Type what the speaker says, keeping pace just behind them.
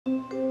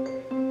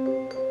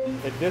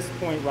At this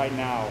point right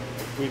now,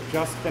 we've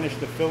just finished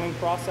the filling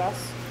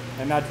process,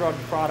 and that drug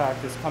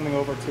product is coming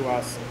over to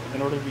us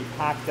in order to be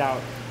packed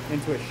out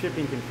into a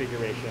shipping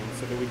configuration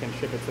so that we can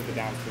ship it to the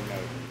downstream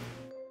node.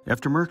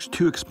 After Merck's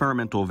 2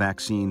 experimental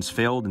vaccines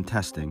failed in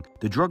testing,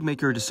 the drug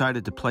maker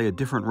decided to play a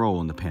different role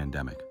in the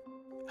pandemic,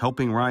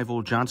 helping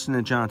rival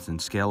Johnson & Johnson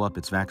scale up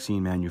its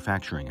vaccine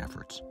manufacturing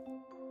efforts.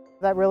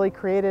 That really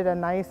created a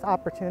nice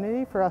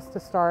opportunity for us to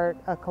start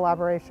a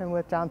collaboration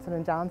with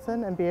Johnson &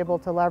 Johnson and be able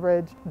to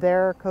leverage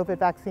their COVID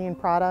vaccine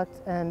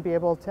product and be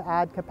able to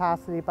add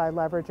capacity by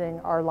leveraging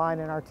our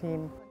line and our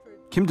team.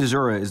 Kim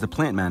DeZura is the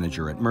plant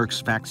manager at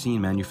Merck's vaccine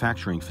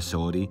manufacturing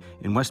facility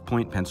in West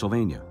Point,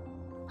 Pennsylvania.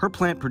 Her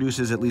plant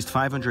produces at least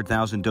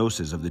 500,000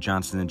 doses of the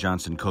Johnson &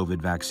 Johnson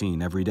COVID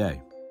vaccine every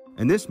day.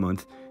 And this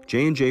month,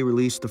 J&J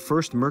released the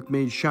first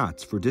Merck-made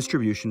shots for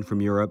distribution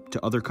from Europe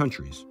to other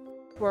countries.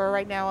 We're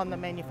right now on the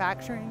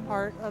manufacturing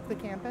part of the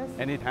campus.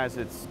 And it has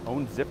its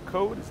own zip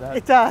code? Is that?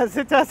 It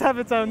does have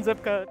its own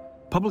zip code.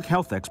 Public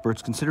health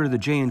experts consider the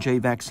J&J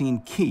vaccine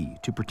key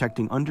to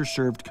protecting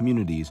underserved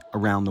communities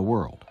around the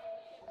world.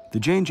 The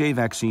J&J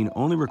vaccine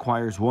only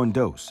requires 1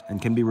 dose and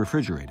can be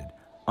refrigerated,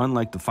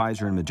 unlike the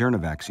Pfizer and Moderna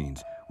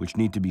vaccines, which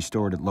need to be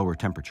stored at lower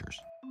temperatures.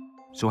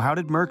 So how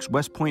did Merck's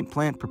West Point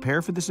plant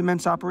prepare for this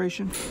immense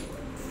operation?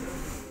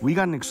 We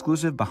got an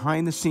exclusive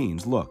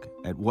behind-the-scenes look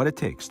at what it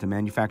takes to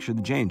manufacture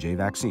the J&J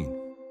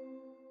vaccine.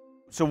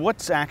 So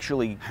what's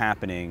actually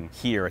happening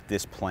here at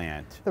this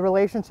plant? The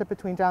relationship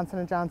between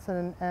Johnson &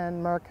 Johnson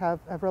and Merck have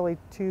really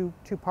two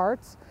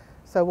parts.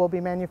 So we'll be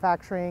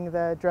manufacturing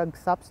the drug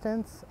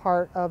substance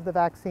part of the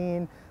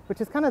vaccine,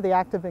 which is kind of the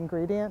active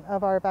ingredient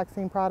of our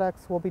vaccine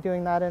products. We'll be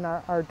doing that in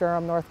our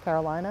Durham, North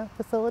Carolina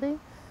facility.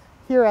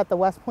 Here at the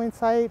West Point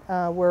site,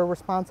 we're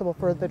responsible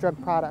for the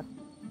drug product.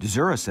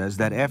 DeZura says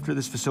that after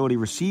this facility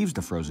receives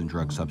the frozen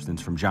drug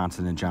substance from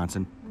Johnson &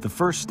 Johnson, the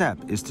first step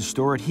is to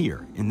store it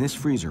here in this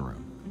freezer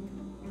room.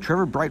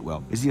 Trevor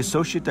Brightwell is the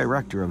Associate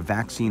Director of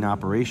Vaccine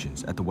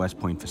Operations at the West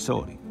Point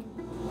facility.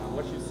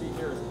 What you see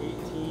here is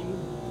 18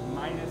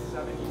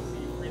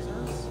 -70°C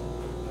freezers.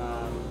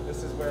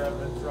 This is where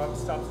the drug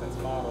substance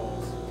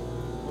models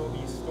will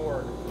be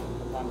stored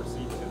upon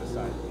receipt to the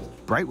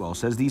site. Brightwell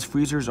says these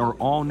freezers are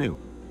all new,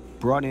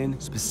 brought in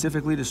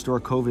specifically to store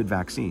COVID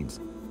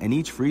vaccines, and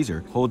each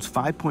freezer holds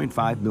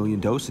 5.5 million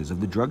doses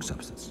of the drug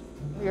substance.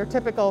 Your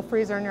typical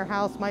freezer in your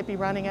house might be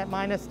running at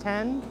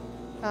 -10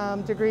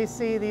 degrees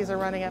C. These are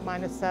running at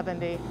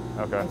 -70.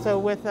 Okay. And so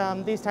with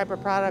these type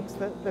of products,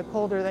 the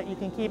colder that you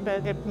can keep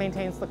it, it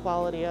maintains the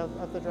quality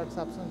of the drug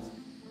substance.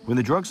 When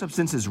the drug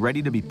substance is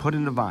ready to be put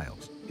into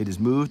vials, it is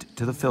moved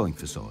to the filling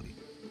facility.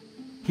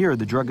 Here,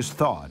 the drug is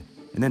thawed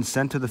and then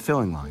sent to the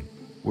filling line,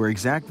 where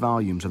exact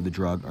volumes of the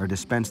drug are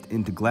dispensed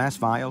into glass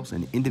vials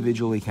and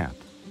individually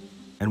capped.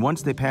 And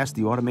once they pass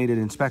the automated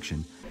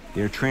inspection,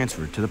 they are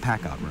transferred to the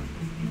pack-out room.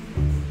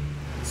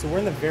 So we're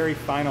in the very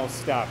final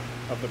step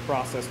of the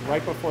process,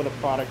 right before the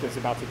product is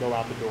about to go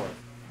out the door.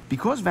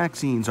 Because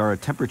vaccines are a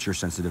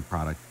temperature-sensitive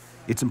product,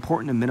 it's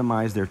important to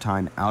minimize their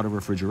time out of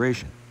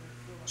refrigeration.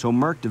 So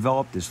Merck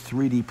developed this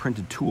 3D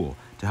printed tool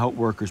to help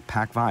workers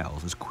pack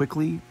vials as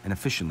quickly and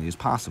efficiently as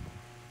possible.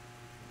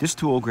 This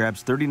tool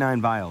grabs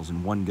 39 vials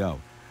in one go,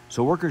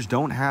 so workers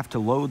don't have to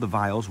load the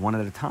vials one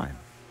at a time.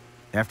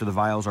 After the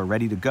vials are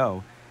ready to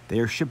go, they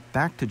are shipped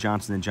back to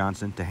Johnson &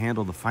 Johnson to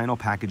handle the final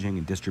packaging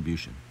and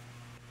distribution.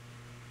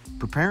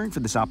 Preparing for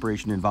this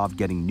operation involved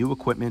getting new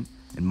equipment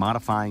and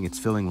modifying its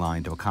filling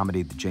line to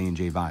accommodate the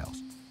J&J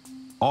vials,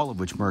 all of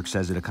which Merck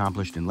says it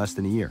accomplished in less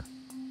than a year.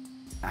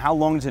 How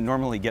long does it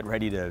normally get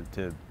ready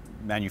to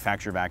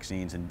manufacture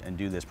vaccines and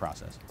do this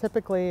process?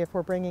 Typically, if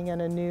we're bringing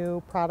in a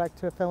new product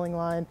to a filling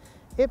line,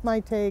 it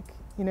might take,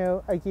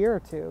 a year or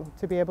two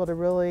to be able to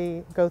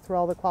really go through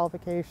all the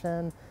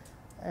qualification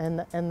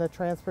and the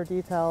transfer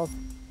details.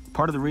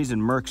 Part of the reason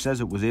Merck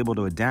says it was able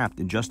to adapt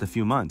in just a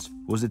few months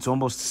was its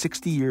almost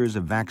 60 years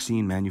of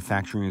vaccine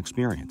manufacturing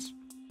experience.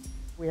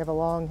 We have a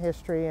long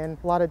history and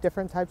a lot of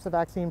different types of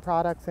vaccine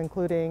products,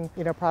 including,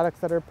 products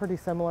that are pretty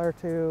similar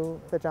to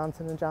the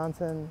Johnson &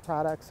 Johnson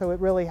products. So it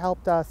really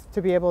helped us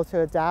to be able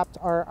to adapt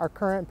our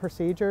current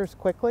procedures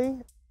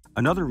quickly.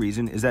 Another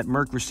reason is that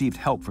Merck received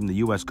help from the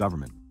U.S.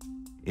 government.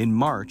 In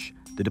March,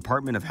 the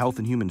Department of Health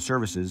and Human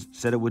Services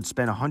said it would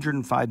spend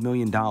 $105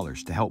 million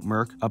to help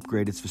Merck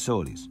upgrade its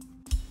facilities.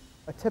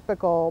 A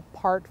typical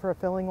part for a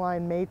filling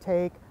line may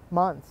take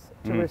months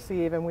to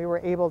receive, and we were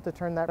able to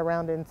turn that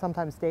around in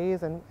sometimes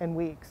days and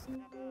weeks.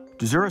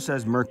 DeZura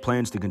says Merck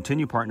plans to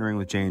continue partnering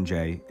with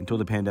J&J until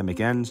the pandemic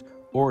ends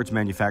or its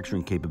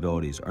manufacturing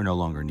capabilities are no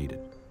longer needed.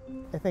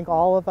 I think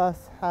all of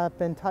us have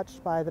been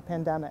touched by the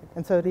pandemic,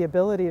 and so the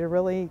ability to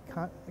really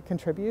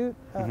contribute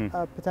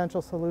a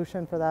potential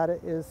solution for that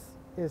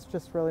is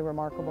just really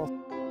remarkable.